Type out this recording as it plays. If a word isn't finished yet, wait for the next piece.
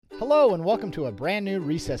Hello and welcome to a brand new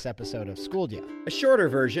recess episode of Schooled Ya. A shorter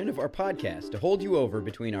version of our podcast to hold you over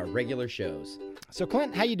between our regular shows. So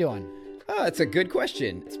Clint, how you doing? Oh, it's a good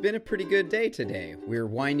question. It's been a pretty good day today. We're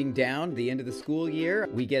winding down the end of the school year.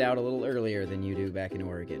 We get out a little earlier than you do back in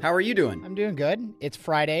Oregon. How are you doing? I'm doing good. It's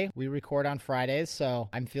Friday. We record on Fridays, so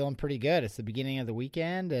I'm feeling pretty good. It's the beginning of the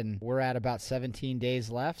weekend, and we're at about 17 days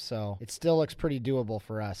left, so it still looks pretty doable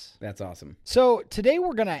for us. That's awesome. So today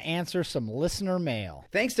we're going to answer some listener mail.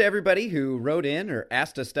 Thanks to everybody who wrote in or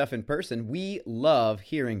asked us stuff in person. We love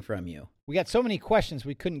hearing from you. We got so many questions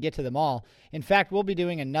we couldn't get to them all. In fact, we'll be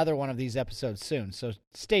doing another one of these episodes soon, so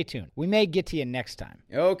stay tuned. We may get to you next time.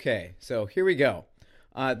 Okay, so here we go.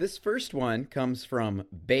 This first one comes from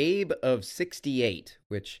Babe of 68,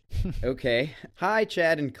 which, okay. Hi,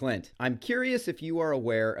 Chad and Clint. I'm curious if you are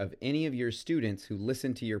aware of any of your students who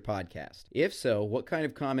listen to your podcast. If so, what kind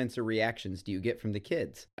of comments or reactions do you get from the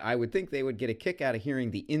kids? I would think they would get a kick out of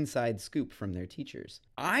hearing the inside scoop from their teachers.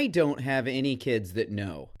 I don't have any kids that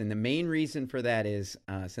know. And the main reason for that is,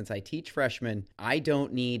 since I teach freshmen, I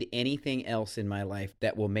don't need anything else in my life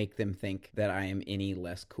that will make them think that I am any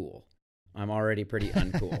less cool. I'm already pretty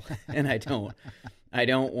uncool, and I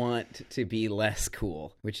don't want to be less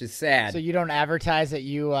cool, which is sad. So you don't advertise that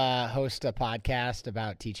you host a podcast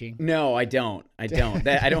about teaching? No, I don't. I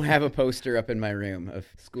don't have a poster up in my room of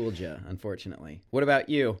Schooled Ya, unfortunately. What about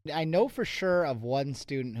you? I know for sure of one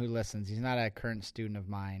student who listens. He's not a current student of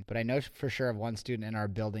mine, but I know for sure of one student in our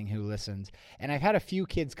building who listens. And I've had a few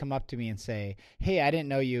kids come up to me and say, hey, I didn't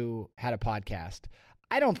know you had a podcast.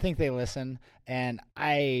 I don't think they listen, and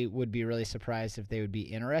I would be really surprised if they would be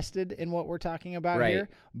interested in what we're talking about here.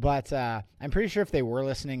 But I'm pretty sure if they were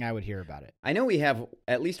listening, I would hear about it. I know we have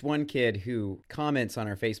at least one kid who comments on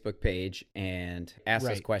our Facebook page and asks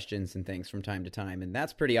us questions and things from time to time, and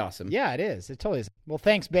that's pretty awesome. Yeah, it is. It totally is. Well,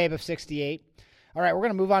 thanks, Babe of 68. All right, we're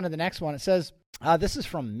going to move on to the next one. It says, this is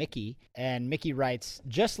from Mickey, and Mickey writes,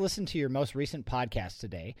 just listened to your most recent podcast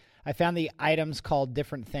today. I found the items called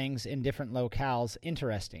different things in different locales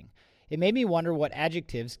interesting. It made me wonder what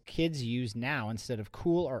adjectives kids use now instead of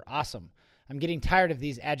cool or awesome. I'm getting tired of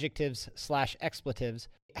these adjectives/expletives.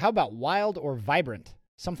 How about wild or vibrant?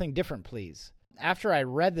 Something different, please. After I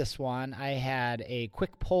read this one, I had a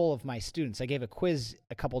quick poll of my students. I gave a quiz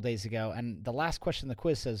a couple days ago, and the last question in the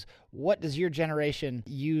quiz says, what does your generation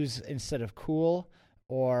use instead of cool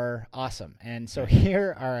or awesome? And so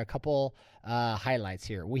here are a couple highlights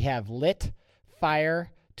here. We have lit, fire,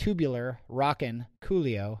 tubular, rockin',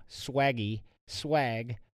 coolio, swaggy,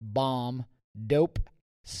 swag, bomb, dope,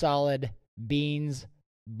 solid, beans,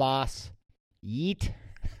 boss, yeet,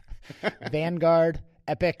 vanguard,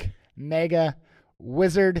 epic, mega,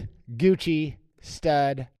 wizard, Gucci,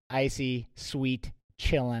 stud, icy, sweet,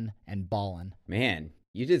 chillin', and ballin'. Man,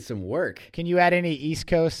 you did some work. Can you add any East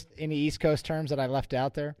Coast terms that I left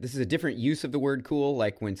out there? This is a different use of the word cool,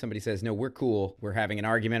 like when somebody says, no, we're cool, we're having an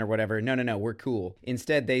argument or whatever. No, we're cool.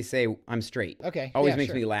 Instead, they say, I'm straight. Okay. Always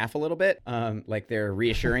makes me laugh a little bit, like they're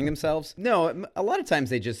reassuring themselves. No, a lot of times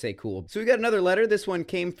they just say cool. So we got another letter. This one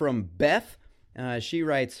came from Beth. She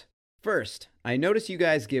writes, first, I notice you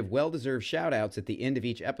guys give well-deserved shout-outs at the end of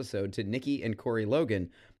each episode to Nikki and Corey Logan,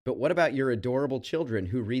 but what about your adorable children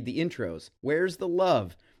who read the intros? Where's the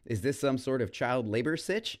love? Is this some sort of child labor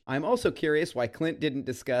sitch? I'm also curious why Clint didn't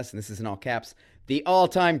discuss, and this is in all caps, the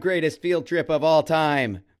all-time greatest field trip of all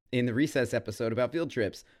time in the Recess episode about field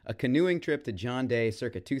trips, a canoeing trip to John Day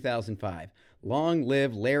circa 2005. Long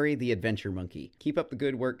live Larry the Adventure Monkey. Keep up the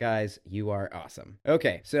good work, guys. You are awesome.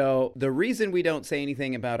 Okay, so the reason we don't say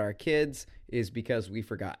anything about our kids is because we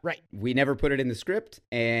forgot. Right. We never put it in the script,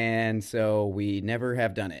 and so we never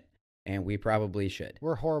have done it, and we probably should.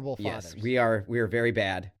 We're horrible fathers. Yes, we are very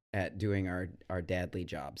bad at doing our dadly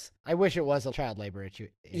jobs. I wish it was a child labor issue.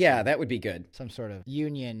 Yeah, that would be good. Some sort of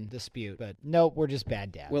union dispute, but nope, we're just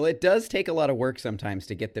bad dads. Well, it does take a lot of work sometimes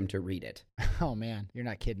to get them to read it. Oh man, you're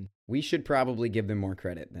not kidding. We should probably give them more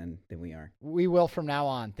credit than we are. We will from now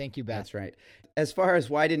on. Thank you, Beth. That's right. As far as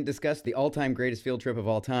why I didn't discuss the all-time greatest field trip of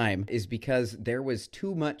all time is because there was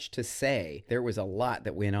too much to say. There was a lot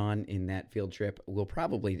that went on in that field trip.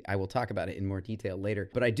 I will talk about it in more detail later.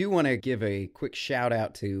 But I do want to give a quick shout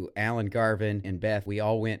out to Alan Garvin and Beth. We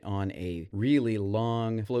all went on a really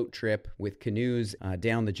long float trip with canoes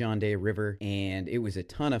down the John Day River, and it was a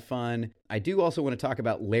ton of fun. I do also want to talk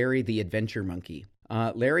about Larry the Adventure Monkey.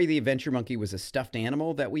 Larry the Adventure Monkey was a stuffed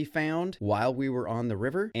animal that we found while we were on the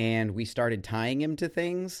river, and we started tying him to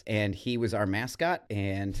things, and he was our mascot,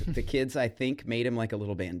 and the kids, I think, made him like a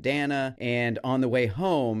little bandana, and on the way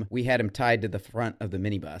home, we had him tied to the front of the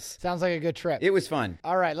minibus. Sounds like a good trip. It was fun.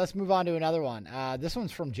 All right, let's move on to another one. This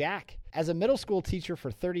one's from Jack. As a middle school teacher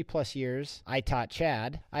for 30 plus years, I taught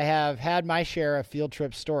Chad. I have had my share of field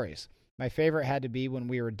trip stories. My favorite had to be when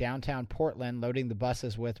we were downtown Portland loading the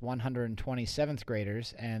buses with 120 7th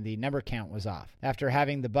graders and the number count was off. After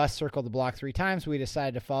having the bus circle the block 3 times, we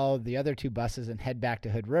decided to follow the other 2 buses and head back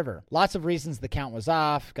to Hood River. Lots of reasons the count was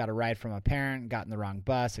off, got a ride from a parent, got in the wrong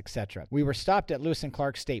bus, etc. We were stopped at Lewis and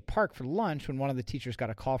Clark State Park for lunch when one of the teachers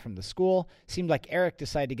got a call from the school. Seemed like Eric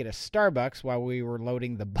decided to get a Starbucks while we were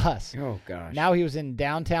loading the bus. Oh, gosh. Now he was in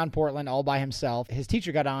downtown Portland all by himself. His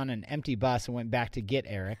teacher got on an empty bus and went back to get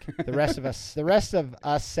Eric. The rest of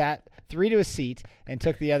us sat 3 to a seat and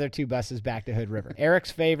took the other 2 buses back to Hood River.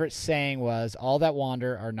 Eric's favorite saying was, "All that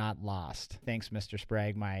wander are not lost." Thanks, Mr.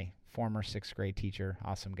 Sprague, my former 6th grade teacher.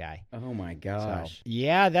 Awesome guy. Oh, my gosh. So,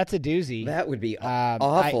 yeah, that's a doozy. That would be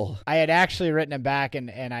awful. I had actually written it back, and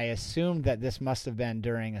I assumed that this must have been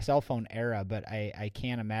during a cell phone era, but I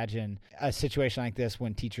can't imagine a situation like this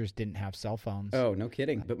when teachers didn't have cell phones. Oh, no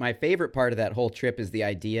kidding. But my favorite part of that whole trip is the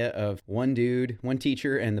idea of one dude, one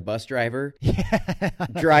teacher, and the bus driver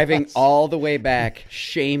driving all the way back,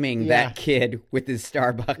 shaming that kid with his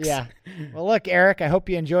Starbucks. Yeah. Well, look, Eric, I hope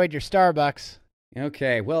you enjoyed your Starbucks.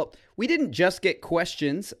 Okay, well, we didn't just get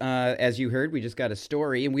questions, as you heard. We just got a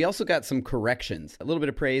story, and we also got some corrections. A little bit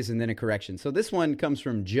of praise and then a correction. So this one comes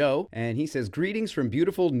from Joe, and he says, "Greetings from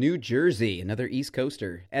beautiful New Jersey," another East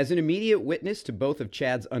Coaster. "As an immediate witness to both of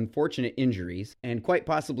Chad's unfortunate injuries, and quite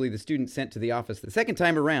possibly the student sent to the office the second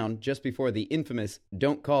time around, just before the infamous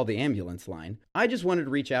 'Don't call the ambulance' line, I just wanted to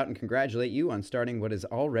reach out and congratulate you on starting what is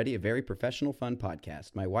already a very professional, fun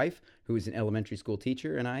podcast. My wife, who is an elementary school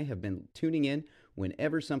teacher, and I have been tuning in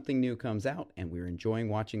whenever something new comes out, and we're enjoying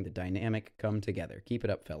watching the dynamic come together. Keep it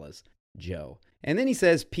up, fellas. Joe." And then he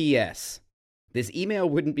says, "P.S. This email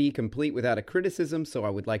wouldn't be complete without a criticism, so I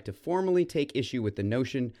would like to formally take issue with the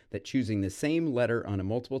notion that choosing the same letter on a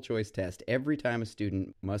multiple choice test every time a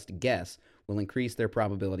student must guess will increase their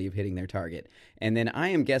probability of hitting their target." And then I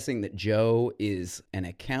am guessing that Joe is an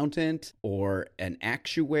accountant or an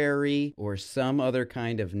actuary or some other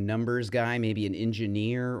kind of numbers guy, maybe an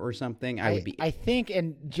engineer or something. I think,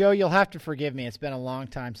 and Joe, you'll have to forgive me. It's been a long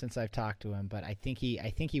time since I've talked to him, but I think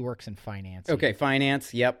he works in finance. Okay,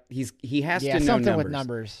 finance. Yep. He has to know something numbers. with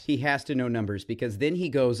numbers. He has to know numbers because then he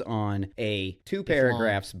goes on a 2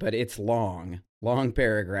 paragraphs, but it's long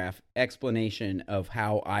paragraph explanation of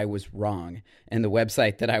how I was wrong. And the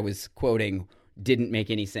website that I was quoting didn't make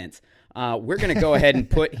any sense. We're going to go ahead and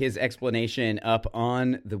put his explanation up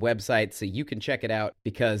on the website so you can check it out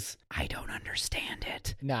because I don't understand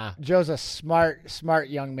it. Nah, Joe's a smart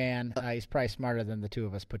young man. He's probably smarter than the 2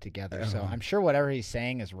 of us put together. So I'm sure whatever he's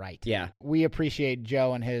saying is right. Yeah. We appreciate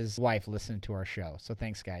Joe and his wife listening to our show. So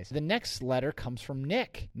thanks, guys. The next letter comes from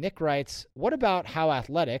Nick. Nick writes, "What about how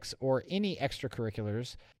athletics or any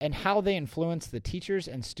extracurriculars and how they influence the teachers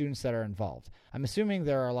and students that are involved? I'm assuming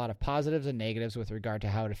there are a lot of positives and negatives with regard to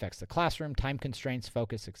how it affects the classroom, time constraints,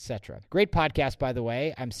 focus, etc. Great podcast, by the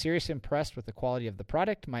way. I'm seriously impressed with the quality of the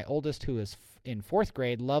product. My oldest, who is in 4th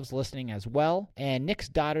grade, loves listening as well. And Nick's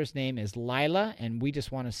daughter's name is Lila, and we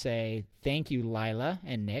just want to say thank you, Lila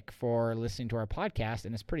and Nick, for listening to our podcast.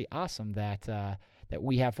 And it's pretty awesome that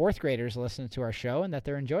we have 4th graders listening to our show and that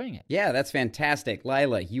they're enjoying it. Yeah, that's fantastic.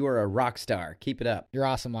 Lila, you are a rock star. Keep it up. You're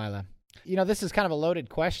awesome, Lila. You know, this is kind of a loaded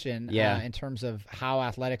question in terms of how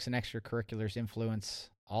athletics and extracurriculars influence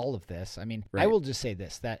all of this. I mean, right. I will just say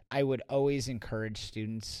this, that I would always encourage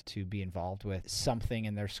students to be involved with something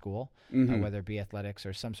in their school, whether it be athletics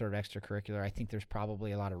or some sort of extracurricular. I think there's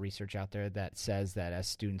probably a lot of research out there that says that as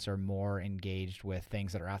students are more engaged with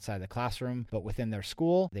things that are outside the classroom, but within their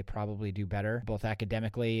school, they probably do better, both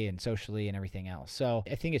academically and socially and everything else. So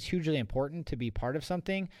I think it's hugely important to be part of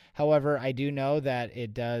something. However, I do know that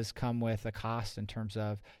it does come with a cost in terms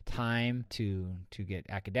of time to get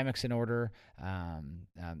academics in order,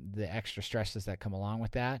 the extra stresses that come along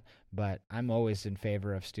with that. But I'm always in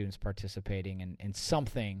favor of students participating in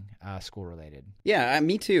something school-related. Yeah,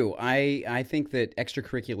 me too. I think that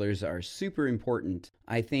extracurriculars are super important.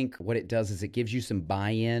 I think what it does is it gives you some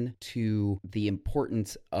buy-in to the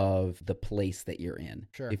importance of the place that you're in.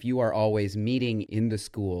 Sure. If you are always meeting in the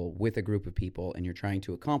school with a group of people and you're trying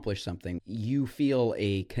to accomplish something, you feel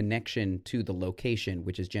a connection to the location,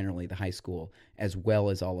 which is generally the high school, as well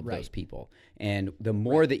as all of those people. And the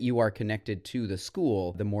more that you are connected to the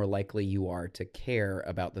school, the more likely likely you are to care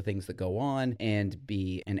about the things that go on and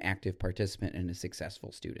be an active participant and a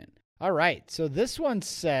successful student. All right. So this one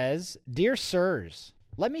says, Dear Sirs,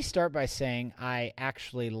 let me start by saying I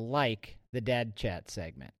actually like the Dad Chat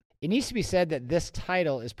segment. It needs to be said that this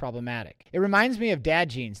title is problematic. It reminds me of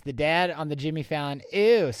Dad Jeans, the dad on the Jimmy Fallon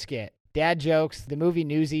Ew skit. Dad jokes, the movie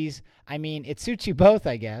Newsies. I mean, it suits you both,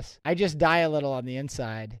 I guess. I just die a little on the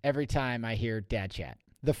inside every time I hear Dad Chat.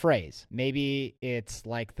 The phrase, maybe it's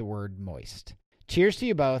like the word moist. Cheers to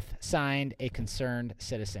you both. Signed, a concerned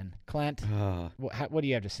citizen. Clint, what do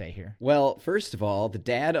you have to say here? Well, first of all, the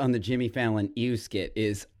dad on the Jimmy Fallon Ew skit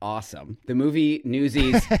is awesome. The movie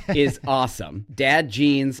Newsies is awesome. Dad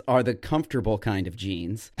jeans are the comfortable kind of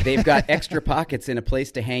jeans. They've got extra pockets and a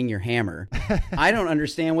place to hang your hammer. I don't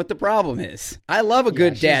understand what the problem is. I love a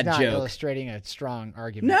good dad she's not joke. Illustrating a strong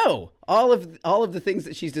argument. No. All of the things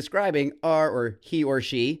that she's describing are, or he or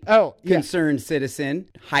she, concerned citizen,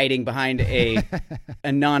 hiding behind a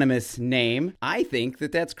anonymous name. I think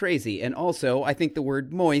that that's crazy. And also, I think the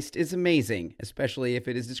word moist is amazing, especially if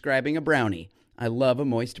it is describing a brownie. I love a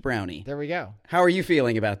moist brownie. There we go. How are you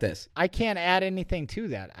feeling about this? I can't add anything to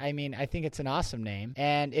that. I mean, I think it's an awesome name.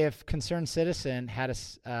 And if Concerned Citizen had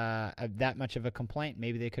that much of a complaint,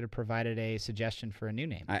 maybe they could have provided a suggestion for a new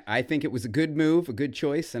name. I think it was a good move, a good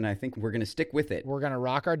choice, and I think we're going to stick with it. We're going to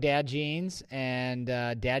rock our dad jeans and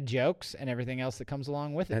dad jokes and everything else that comes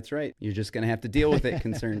along with it. That's right. You're just going to have to deal with it,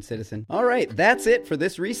 Concerned Citizen. All right, that's it for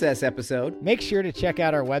this recess episode. Make sure to check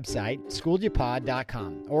out our website,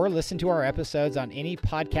 schoolyapod.com, or listen to our episodes on any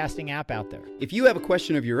podcasting app out there. If you have a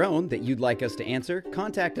question of your own that you'd like us to answer,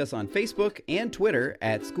 contact us on Facebook and Twitter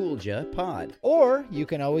at SchoolJaPod. Or you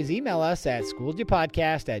can always email us at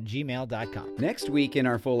schooljapodcast@gmail.com. Next week in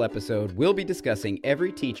our full episode, we'll be discussing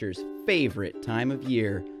every teacher's favorite time of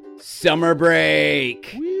year, summer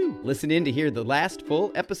break. Woo! Listen in to hear the last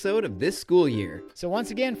full episode of this school year. So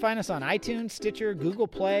once again, find us on iTunes, Stitcher, Google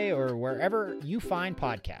Play, or wherever you find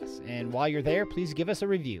podcasts. And while you're there, please give us a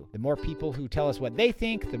review. The more people who tell us what they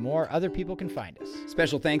think, the more other people can find us.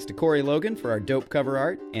 Special thanks to Corey Logan for our dope cover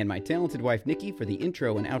art, and my talented wife Nikki for the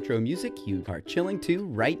intro and outro music you are chilling to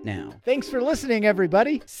right now. Thanks for listening,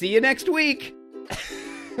 everybody. See you next week.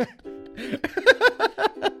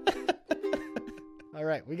 All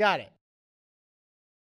right, we got it.